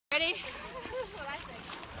Ready?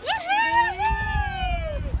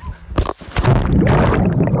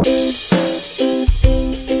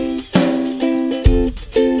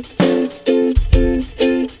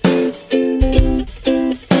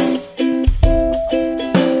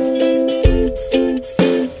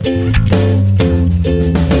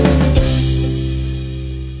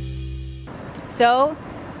 So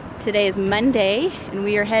today is Monday and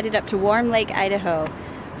we are headed up to Warm Lake, Idaho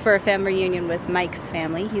for a family reunion with Mike's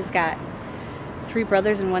family. He's got 3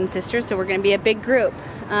 brothers and 1 sister, so we're going to be a big group.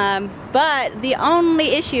 But the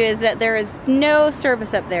only issue is that there is no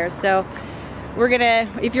service up there, so we're gonna,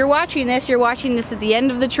 if you're watching this at the end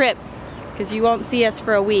of the trip because you won't see us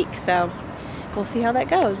for a week, so we'll see how that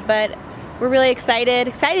goes. But we're really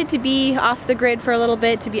excited to be off the grid for a little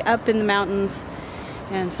bit, to be up in the mountains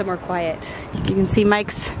and somewhere quiet. You can see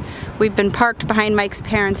we've been parked behind Mike's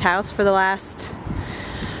parents' house for the last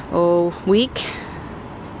week.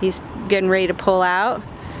 He's getting ready to pull out.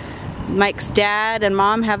 Mike's dad and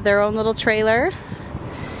mom have their own little trailer,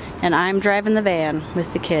 and I'm driving the van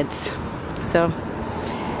with the kids. So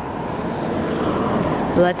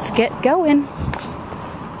let's get going.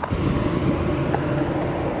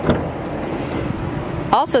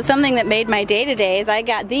 Also, something that made my day today is I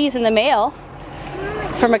got these in the mail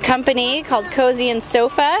from a company called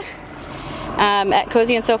Cosyinsofa at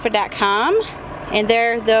cosyinsofa.com, and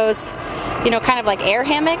they're those, you know, kind of like air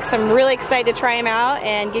hammocks. I'm really excited to try them out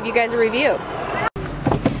and give you guys a review.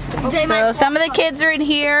 So some of the kids are in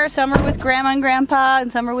here, some are with Grandma and Grandpa,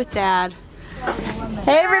 and some are with Dad.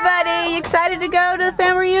 Hey everybody, you excited to go to the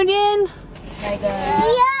family reunion?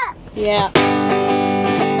 Yeah.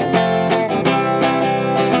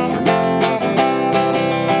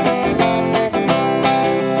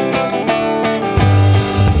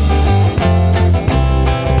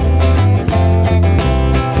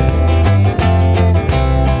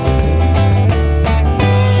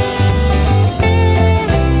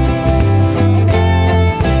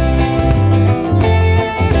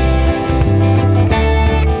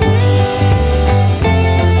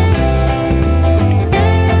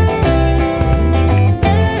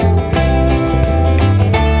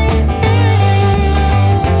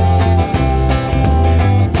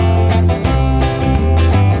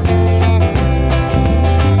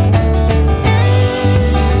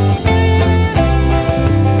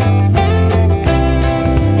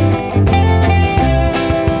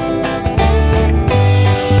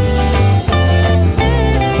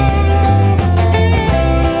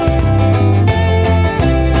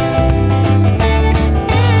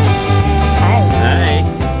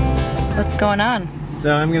 Going on?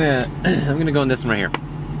 So I'm gonna go in this one right here.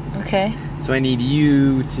 Okay. So I need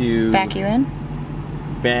you to back you in?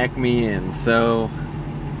 Back me in. So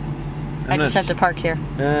I just have to park here.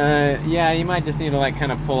 Yeah, you might just need to like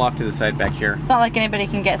kind of pull off to the side back here. It's not like anybody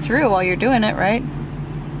can get through while you're doing it, right?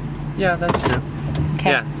 Yeah, that's true. Okay.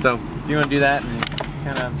 Yeah, so if you want to do that and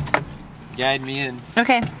kind of guide me in.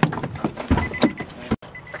 Okay.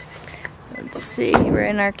 Let's see, we're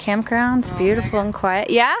in our campground. It's beautiful and quiet.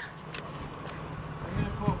 Yeah?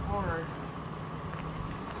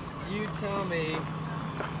 You tell me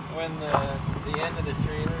when the end of the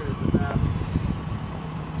trailer is about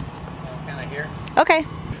kind of here. Okay.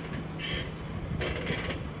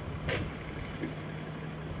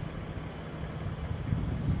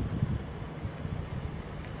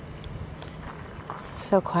 It's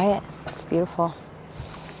so quiet. It's beautiful.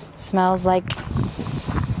 It smells like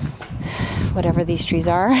whatever these trees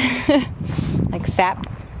are. Like sap.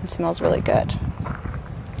 It smells really good.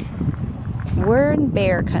 We're in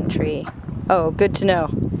bear country. Oh, good to know.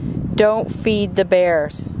 Don't feed the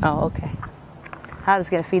bears. Oh, okay. I was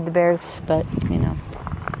gonna feed the bears, but you know.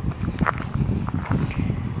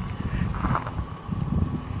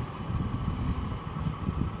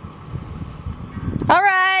 All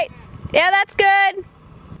right. Yeah, that's good.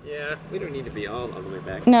 Yeah, we don't need to be all the way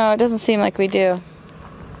back. No, it doesn't seem like we do.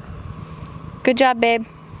 Good job, babe.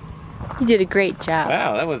 You did a great job.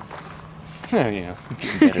 Wow, that was... Oh, yeah.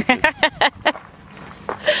 Better.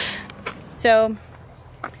 So,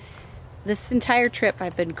 this entire trip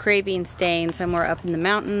I've been craving staying somewhere up in the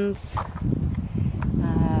mountains.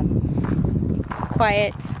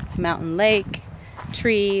 Quiet, mountain lake,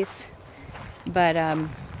 trees. But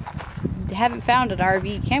haven't found an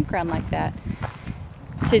RV campground like that.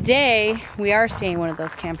 Today, we are staying in one of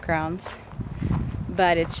those campgrounds.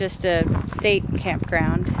 But it's just a state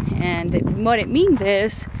campground. And what it means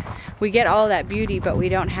is we get all that beauty, but we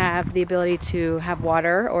don't have the ability to have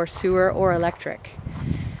water or sewer or electric.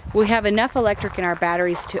 We have enough electric in our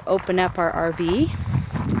batteries to open up our RV.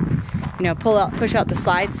 you know, push out the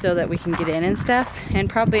slides so that we can get in and stuff, and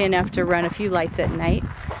probably enough to run a few lights at night.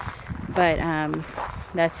 But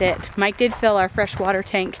that's it. Mike did fill our fresh water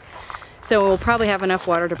tank, so we'll probably have enough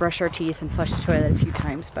water to brush our teeth and flush the toilet a few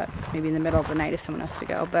times, but maybe in the middle of the night if someone has to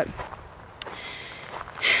go. But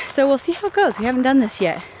so we'll see how it goes. We haven't done this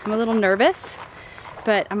yet. I'm a little nervous,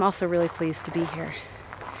 but I'm also really pleased to be here.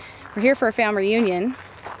 We're here for a family reunion,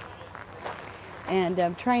 and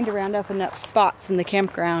I'm trying to round up enough spots in the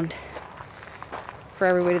campground for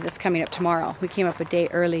everybody that's coming up tomorrow. We came up a day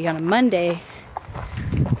early on a Monday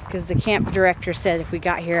because the camp director said if we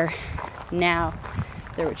got here now,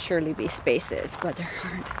 there would surely be spaces, but there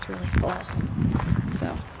aren't. It's really full.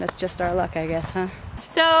 So that's just our luck, I guess, huh?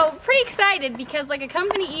 So pretty excited because like a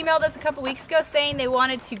company emailed us a couple weeks ago saying they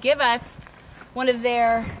wanted to give us one of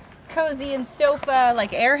their Cosyinsofa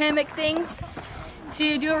like air hammock things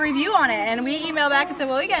to do a review on it. And we emailed back and said,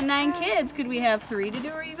 well, we got 9 kids. Could we have 3 to do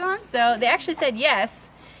a review on? So they actually said yes.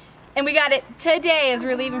 And we got it today as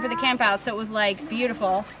we're leaving for the camp out. So it was like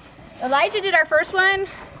beautiful. Elijah did our first one.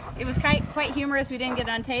 It was quite humorous. We didn't get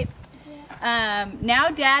it on tape. Now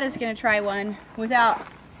Dad is going to try one without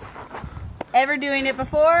ever doing it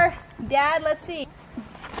before. Dad, let's see.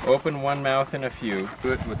 Open one mouth in a few.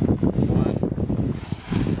 Do it with one.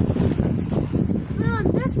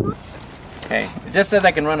 Okay, it just says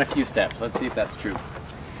I can run a few steps. Let's see if that's true.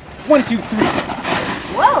 1, 2, 3.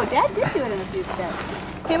 Whoa, Dad did do it in a few steps.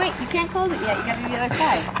 Okay, wait, you can't close it yet. You got to do the other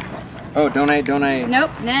side. Oh, don't I?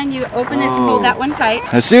 Nope, then you open this and hold that one tight.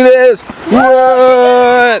 Let's do this!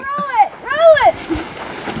 What? Roll it!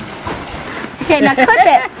 Okay, now clip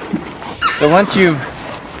it. So once you've...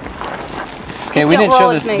 Okay, we didn't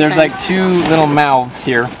show this. There's like 2 little mouths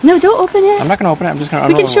here. No, don't open it. I'm not going to open it. I'm just going to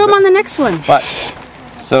unroll it. We can show them on the next one. But,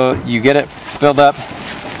 so you get it filled up.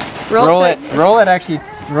 Roll it. Rolling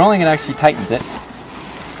it actually tightens it.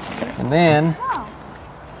 And then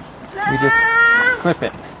you just clip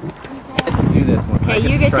it. Do this one. Okay,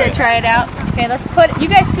 you get to try it out. Okay, let's put it. You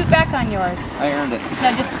guys scoot back on yours. I earned it.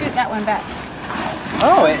 No, just scoot that one back.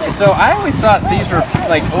 Oh, so I always thought these were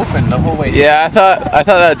like open the whole way through. Yeah, I thought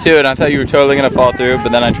that too, and I thought you were totally gonna fall through,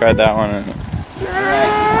 but then I tried that one. And...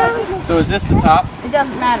 Alright. So is this the top? It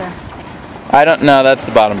doesn't matter. I don't know. That's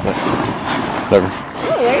the bottom, but whatever.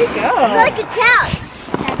 Oh, there you go. It's like a couch.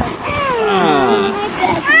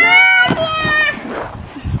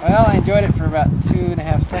 Well, I enjoyed it for about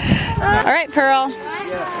 2.5 seconds. All right, Pearl.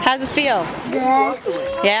 How's it feel? Good.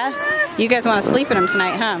 Yeah? You guys want to sleep in them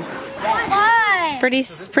tonight, huh? Why?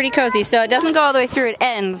 Pretty cozy. So it doesn't go all the way through. It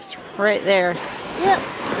ends right there. Yep.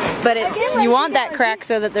 But you want that crack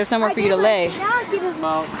so that there's somewhere for you to lay.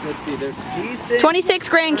 Well, let's see. There's 26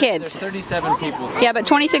 grandkids. There's 37 people. Yeah, but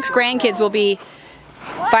 26 grandkids will be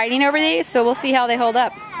fighting over these, so we'll see how they hold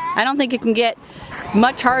up. I don't think it can get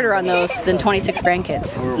much harder on those than 26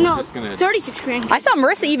 grandkids. No, 36 grandkids. I saw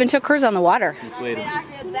Marissa even took hers on the water.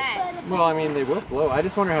 Well, I mean, they will flow. I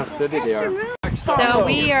just wonder how sturdy they are. So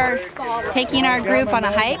we are taking our group on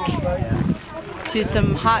a hike to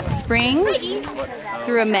some hot springs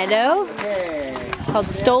through a meadow called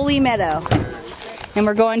Stoley Meadow. And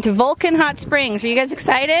we're going to Vulcan Hot Springs. Are you guys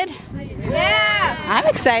excited? Yeah. I'm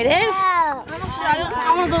excited.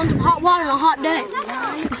 I want to go into hot water on a hot day.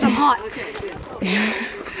 Because I'm hot.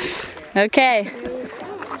 Okay.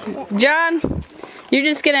 John, you're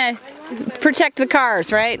just going to protect the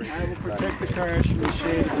cars, right? I will protect the cars from the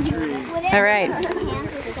shade of the tree. All right.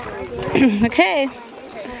 Okay.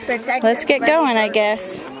 Let's get going, I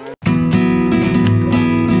guess.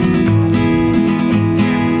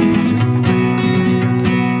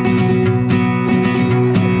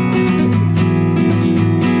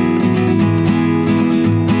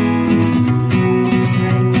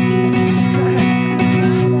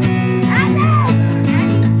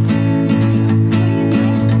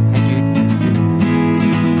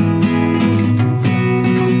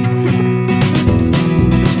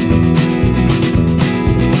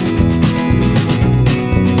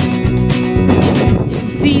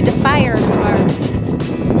 See the fire marks.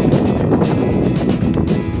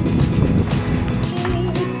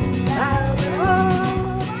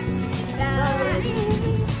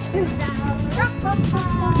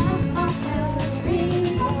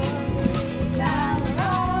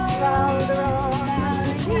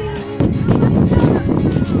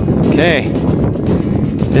 Okay,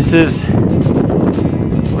 this is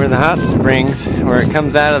where the hot springs, where it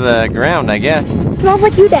comes out of the ground, I guess. Smells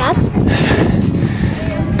like you, Dad.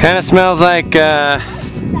 Kind of smells like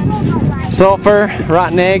sulfur,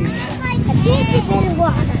 rotten eggs.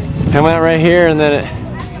 Come out right here, and then it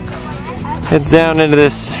heads down into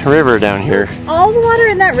this river down here. All the water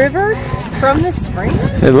in that river? from this spring?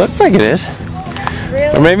 It looks like it is.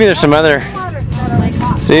 Really? Or maybe there's some other.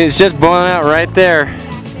 See, it's just boiling out right there.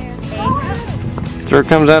 That's where it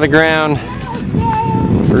comes out of the ground.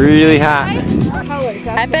 Really hot.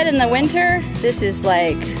 I bet in the winter, this is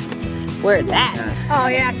like where it's at. Oh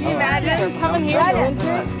yeah, can you imagine? Coming here in the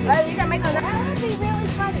winter.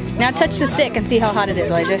 Now touch the stick and see how hot it is,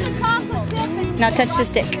 Elijah. Now touch the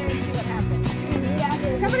stick. Somebody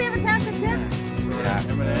ever tapped the tip? Yeah,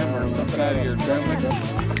 M&M or something out of your driveway.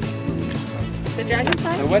 The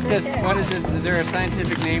dragonfly? So what's this? What is this? Is there a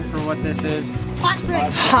scientific name for what this is? Hot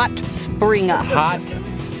spring. Hot spring. Hot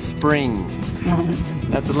spring.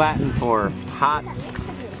 That's Latin for hot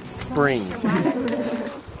spring.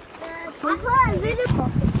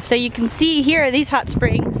 So you can see here, these hot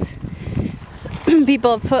springs,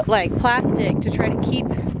 people have put like plastic to try to keep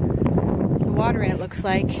the water in, it looks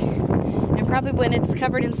like. And probably when it's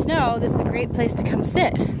covered in snow, this is a great place to come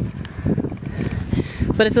sit.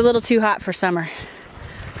 But it's a little too hot for summer.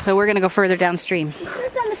 So we're gonna go further downstream.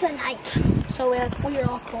 We've done this at night, so we're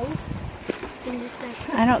all cold.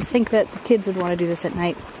 I don't think that the kids would want to do this at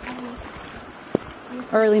night.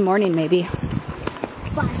 Early morning, maybe.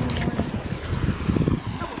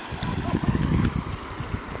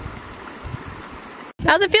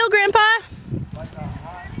 How's it feel, Grandpa? Like a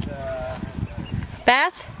hot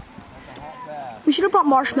Bath? We should have brought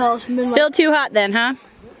marshmallows. And been Still too hot then, huh?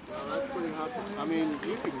 that's pretty hot. I mean,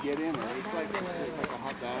 you can get in there. It's like a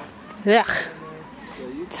hot bath. Ugh.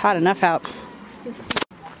 It's hot enough out.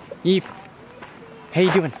 Eve, how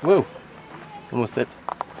you doing? Whoa. Almost slipped.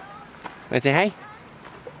 Wanna say hi?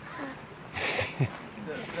 You're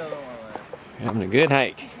having a good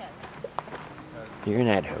hike. Here in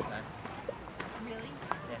Idaho.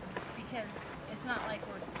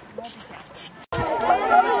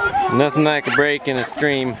 Nothing like a break in a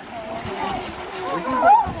stream.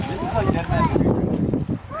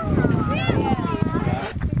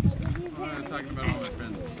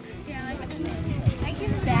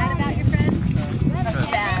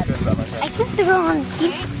 I used to go on in the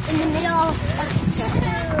middle.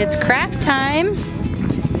 It's craft time,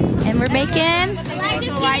 and we're making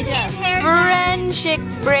friendship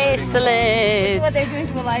bracelets. What they're doing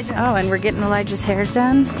to Elijah. Oh, and we're getting Elijah's hairs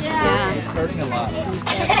done. Yeah. It's hurting a lot.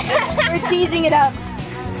 We're teasing it up.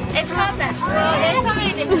 It's perfect. There's so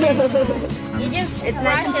many different. You just It's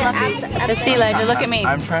nice and fluffy. Just see, Elijah, look at me.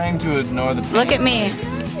 I'm trying to ignore the pain. Look at me.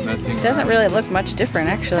 Messing It doesn't really look much different,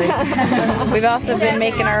 actually. We've also been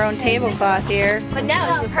making our own tablecloth here. But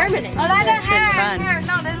now it's permanent. Oh, It's been fun.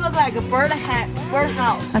 No, this looks like a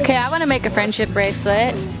birdhouse. Okay, I want to make a friendship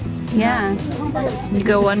bracelet. Yeah. You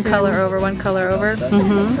go one color over, one color over.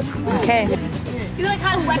 Okay. You like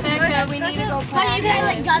have weapons. We need to go. But you can have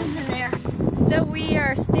like guns in there. So we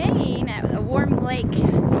are staying at a warm lake,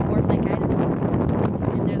 Idaho.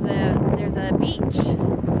 And there's a beach.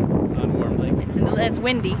 on Warm Lake. It's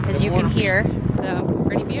windy, as you can hear. So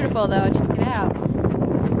pretty beautiful though. Check it out.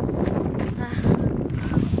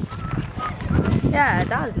 Yeah,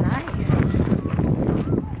 that was nice.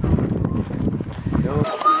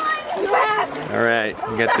 All right,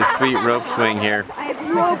 we got this sweet rope swing here. I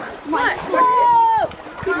broke my foot.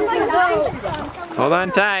 Hold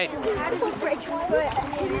on tight.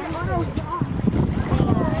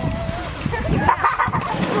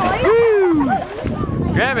 Woo!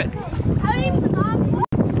 Grab it.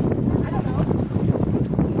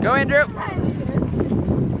 Go, Andrew.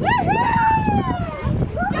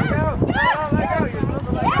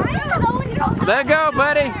 Let go,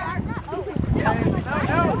 buddy.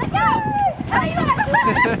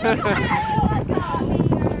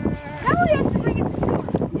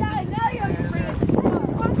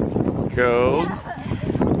 Gold.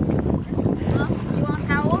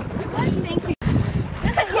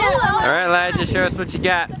 All right, Elijah, show us what you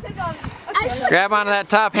got. Grab onto that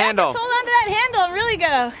top handle. Hold on to that handle and really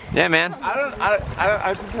go. Yeah, man.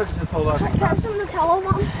 I think I should just hold on. Can I swim the towel,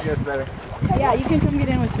 Mom? That's better. Yeah, you can come get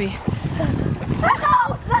in with me. Let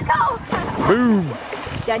go! Let go! Boom.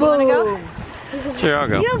 Dad, you want to go? Sure, I'll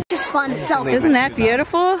go. Just fun itself. Isn't that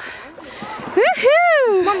beautiful?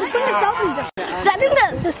 Woohoo! Mom, the swing itself is just. I think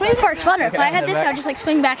the swing part's funner. If I had this, I would just like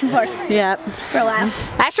swing back and forth Yep. for a while.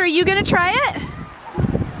 Asher, are you gonna try it?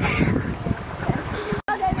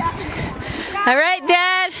 All right,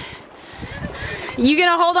 Dad. You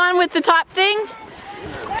gonna hold on with the top thing?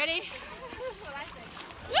 Ready?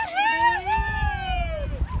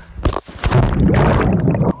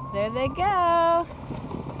 There they go.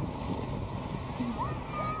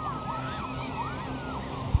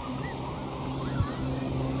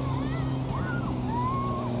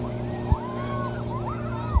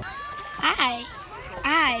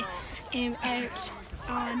 I am out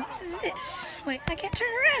on this. Wait, I can't turn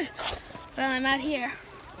around. Well, I'm out here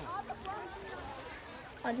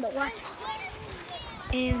on the water.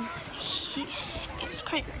 And it's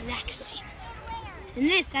quite relaxing. And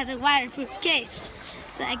this has a waterproof case,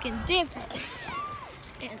 so I can dip it.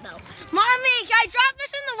 And Mommy, can I drop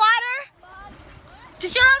this in the water?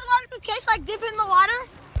 Does your house waterproof case so I dip it in the water?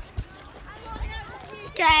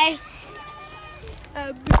 Okay.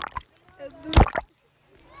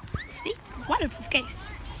 See? Waterproof case.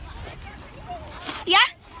 Yeah?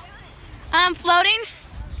 I'm floating.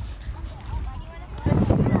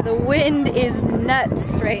 The wind is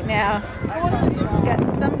nuts right now.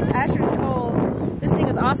 Got some Asher's cold. This thing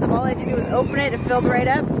is awesome. All I had to do was open it. It filled right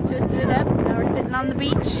up, twisted it up. Now we're sitting on the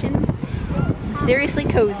beach and seriously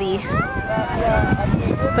cozy.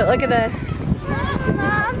 But look at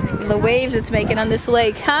the waves it's making on this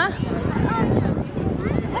lake, huh?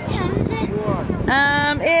 What time is it?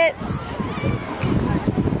 It's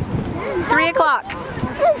 3 o'clock.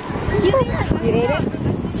 You ate it?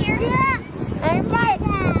 Yeah. I'm right.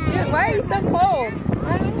 Dude, why are you so cold?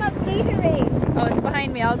 I'm in my Gatorade. Oh, it's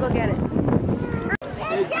behind me. I'll go get it.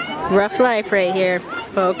 Rough life right here,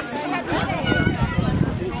 folks.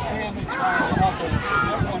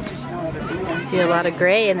 See a lot of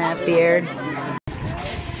gray in that beard.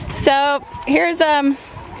 So here's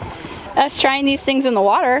us trying these things in the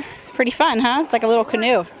water. Pretty fun, huh? It's like a little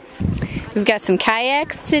canoe. We've got some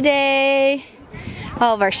kayaks today.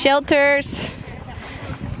 All of our shelters.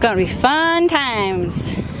 Gonna be fun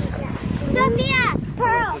times. Sophia,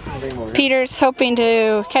 Pearl. Peter's hoping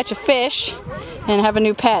to catch a fish and have a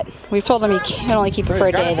new pet. We've told him he can only keep it for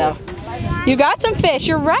a day though. You got some fish,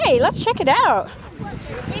 you're right. Let's check it out. Not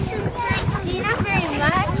very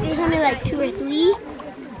much. There's only like 2 or 3.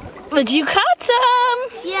 But you caught some.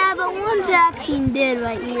 Yeah, but one's acting dead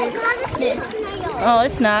right here. Oh,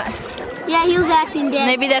 it's not. Yeah, he was acting dead.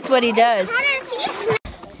 Maybe that's what he does.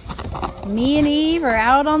 Me and Eve are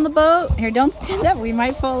out on the boat. Here, don't stand up. We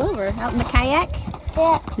might fall over. Out in the kayak.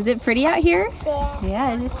 Yeah. Is it pretty out here? Yeah.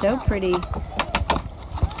 Yeah, it is so pretty.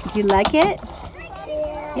 Do you like it?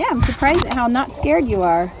 Yeah. Yeah, I'm surprised at how not scared you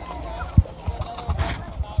are.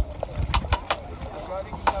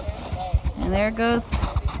 And there goes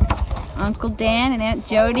Uncle Dan and Aunt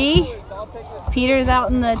Jody. Peter's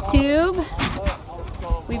out in the tube.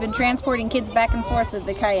 We've been transporting kids back and forth with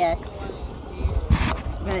the kayaks.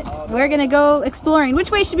 But we're gonna go exploring.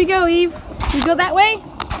 Which way should we go, Eve? Should we go that way?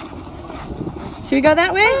 Should we go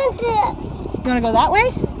that way? You wanna go that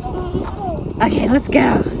way? Okay, let's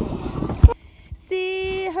go.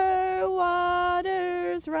 See her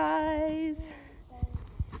waters rise,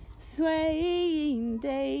 swaying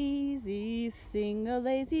daisies sing a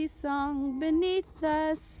lazy song beneath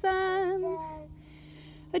the sun.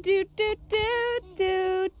 A do do do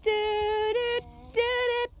do do do do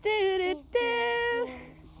do do do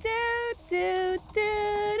do do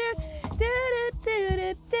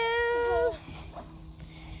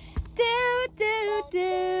do do do.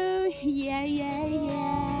 Yeah, yeah,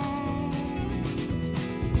 yeah.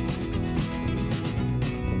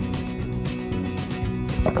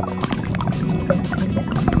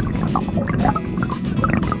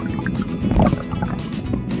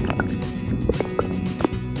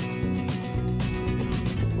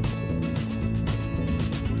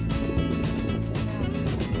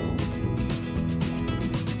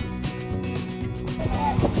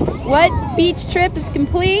 What beach trip is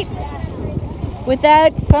complete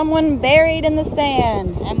without someone buried in the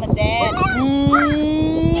sand? I'm a dad.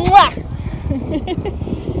 Mwah!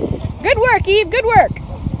 Good work, Eve. Good work.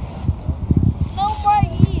 No more,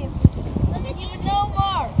 Eve. Look at you, no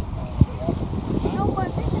more. No more.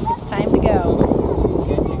 It's time to go.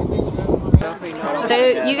 So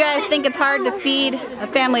you guys think it's hard to feed a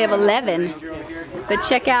family of 11, but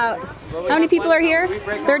check out, how many people are here?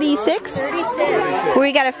 36? 36.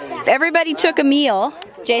 We got everybody took a meal.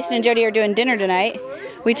 Jason and Jody are doing dinner tonight.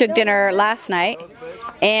 We took dinner last night.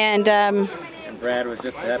 And Brad was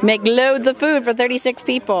just make loads of food for 36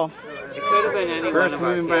 people. first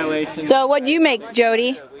moving violation. So what'd you make,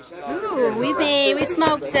 Jody? Ooh, we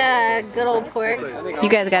smoked good old pork. You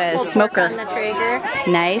guys got a Pulled smoker. pork on the Traeger.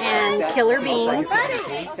 Nice. And killer beans.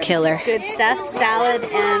 Killer. Good stuff. Salad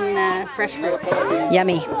and fresh fruit.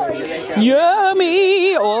 Yummy.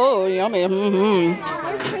 Yummy. Oh, yummy. Mm-hmm.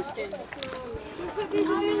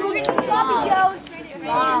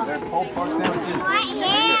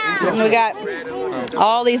 We got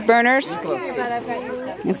all these burners.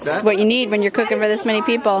 This is what you need when you're cooking for this many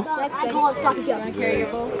people. And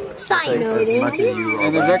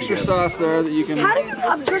there's extra sauce there that you can. How do you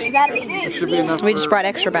upcharge batteries? There should be enough. We just brought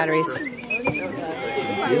extra batteries.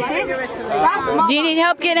 Do you need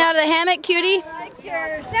help getting out of the hammock, cutie?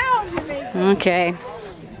 Okay.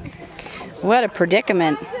 What a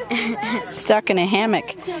predicament. Stuck in a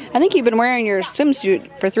hammock. I think you've been wearing your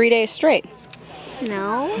swimsuit for 3 days straight.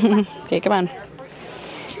 No. Okay, come on.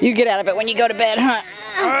 You get out of it when you go to bed, huh?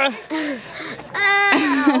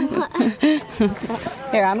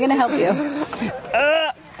 Here, I'm gonna help you.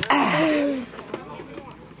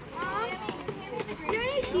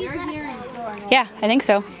 Yeah, I think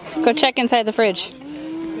so. Go check inside the fridge.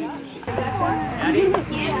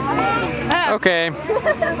 Okay.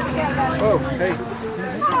 Oh, hey.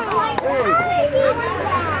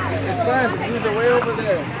 It's fine. These are way over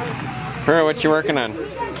there. Pearl, what you working on? I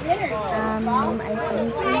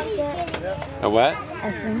think bracelet. A what?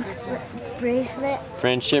 I think bracelet.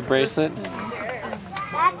 Friendship bracelet?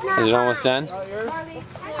 Is it almost done?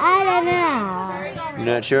 I don't know.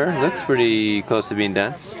 You're not sure? Looks pretty close to being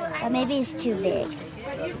done. Or maybe it's too big.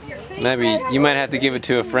 Maybe you might have to give it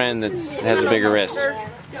to a friend that has a bigger wrist.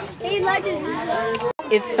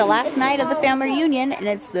 It's the last night of the family reunion, and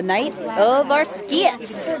it's the night of our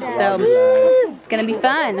skits. So it's gonna be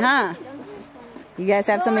fun, huh? You guys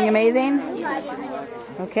have something amazing?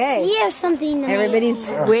 Okay. We have something amazing. Everybody's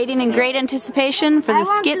waiting in great anticipation for the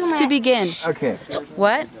skits to begin. Okay.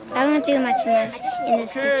 What? I won't do much in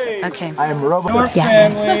this picture. Okay. I am Robo. Knorpp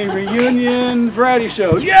Family Reunion Variety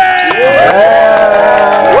Show. Yay!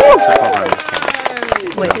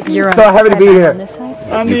 Wait, you're So happy to be here.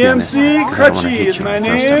 I'm the MC. Crutchy is my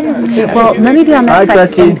name. Well, let me be on that Hi,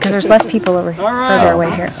 side Crutchy. because there's less people over further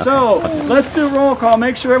away here. So let's do a roll call.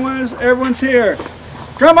 Make sure everyone's here.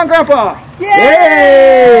 Grandma and Grandpa.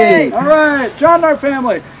 Yay! All right. John Knorpp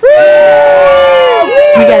Family. You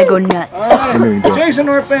gotta go nuts. All right. Jason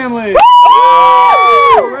Knorpp Family.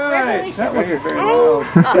 All right. That wasn't very loud.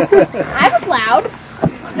 I was loud.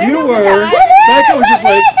 You were. Becca was just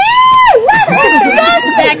like. Gosh,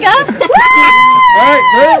 Becca. All right.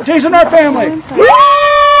 Ready? Jason Knorpp Family.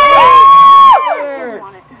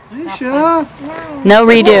 Alicia. No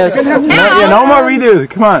redos. No more redos.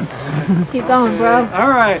 Come on. Keep going, bro. All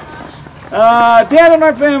right. Dan and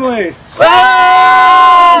our family.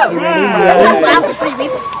 Loud for 3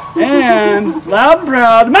 weeks. And loud and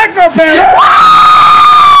proud, the Macro family.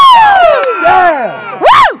 Yeah.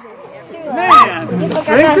 Man,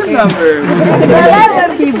 strength in numbers. And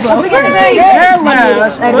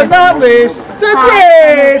last but not least, the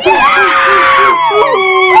Grades.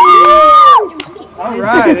 All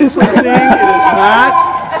right, it's one thing, it is not.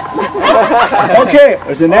 Okay,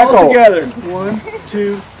 There's an all echo. together. 1,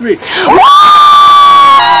 2, 3.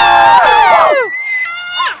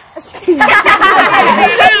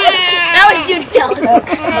 That was Jude's telling us.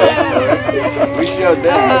 We showed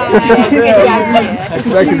that. Good job. I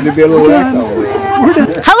expected it to be a little echo.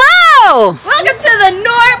 Hello! Welcome to the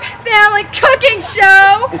Knorpp Family Cooking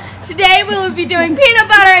Show. Today we will be doing peanut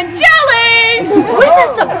butter and jelly with a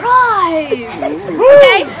surprise.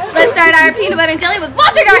 Okay, let's start our peanut butter and jelly with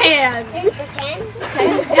washing our hands.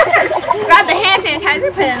 Grab the hand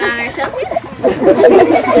sanitizer, put it on ourselves. Boom,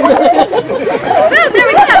 there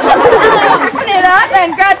we go. Open it up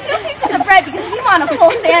and grab 2 pieces of bread because we want a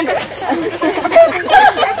full sandwich.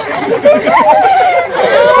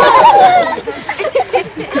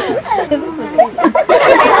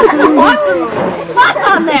 Lots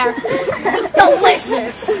on there.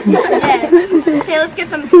 Delicious. Yes. Okay, let's get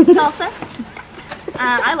some salsa.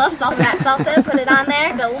 I love salsa. Put it on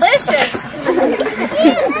there. Delicious.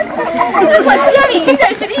 This looks yummy. You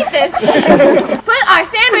guys should eat this. Put our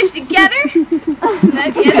sandwich together.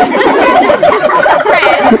 Let's get some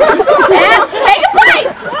bread. And take a bite.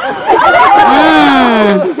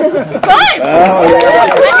 Good. I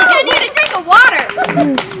think I need a drink of water.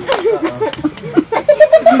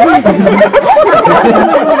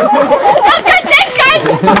 Okay, thanks, guys.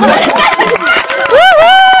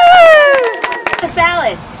 A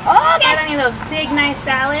salad. Oh, okay. Got any of those big, nice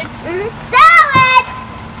salads? Salad!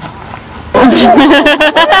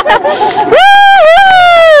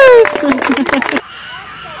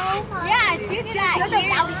 Yeah, do that.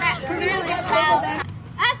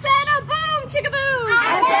 I said a boom, chicka boom. I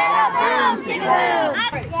said a boom, chicka boom.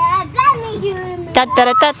 Da da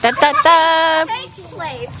da da da da. Takes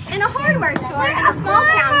place in a hardware store in a small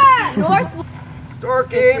town north.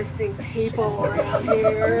 Storky. Interesting people around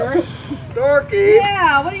here. Storky.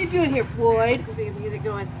 Yeah, what are you doing here, Floyd? Music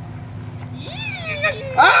going.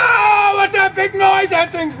 Oh, what's that big noise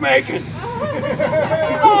that thing's making?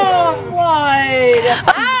 Oh, Floyd!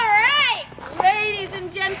 All right, ladies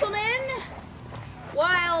and gentlemen.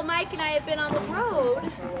 While Mike and I have been on the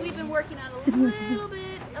road, we've been working on a little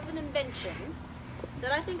bit of an invention.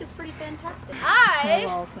 that I think is pretty fantastic.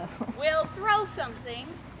 I will throw something,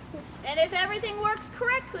 and if everything works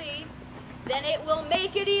correctly, then it will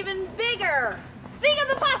make it even bigger. Think of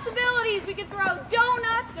the possibilities. We could throw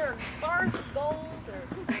donuts or bars of gold.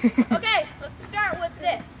 Okay, let's start with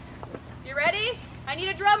this. You ready? I need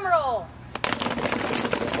a drum roll.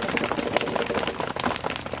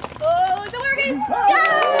 Oh, is it working?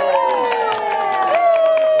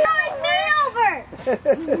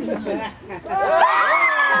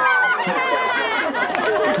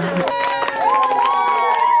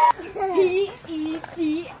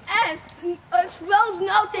 P-E-T-S. It spells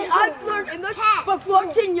nothing. I've learned English for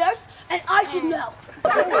 14 years, and I should know.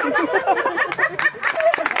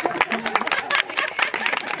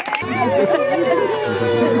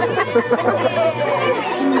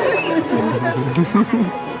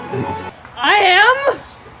 I am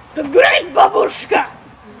the great babushka.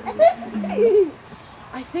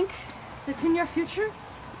 I think that in your future,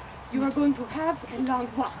 you are going to have a long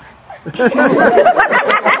walk.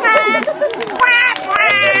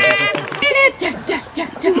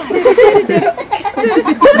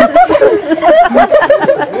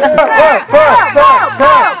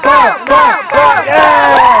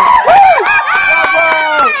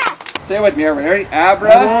 Say it with me, everybody. Ready? Abra.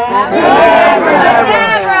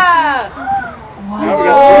 Now we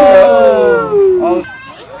got 3 notes.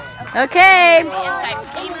 Okay.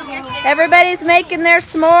 Everybody's making their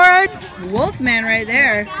s'more. Wolfman right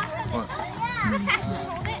there.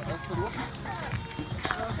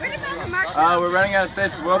 We're running out of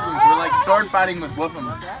space for wolfums. We're like sword fighting with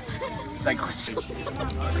wolfums. It's like.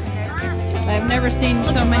 I've never seen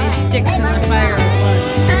so many sticks in the fire at once.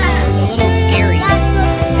 It was a little scary.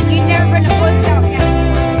 You've never been to bush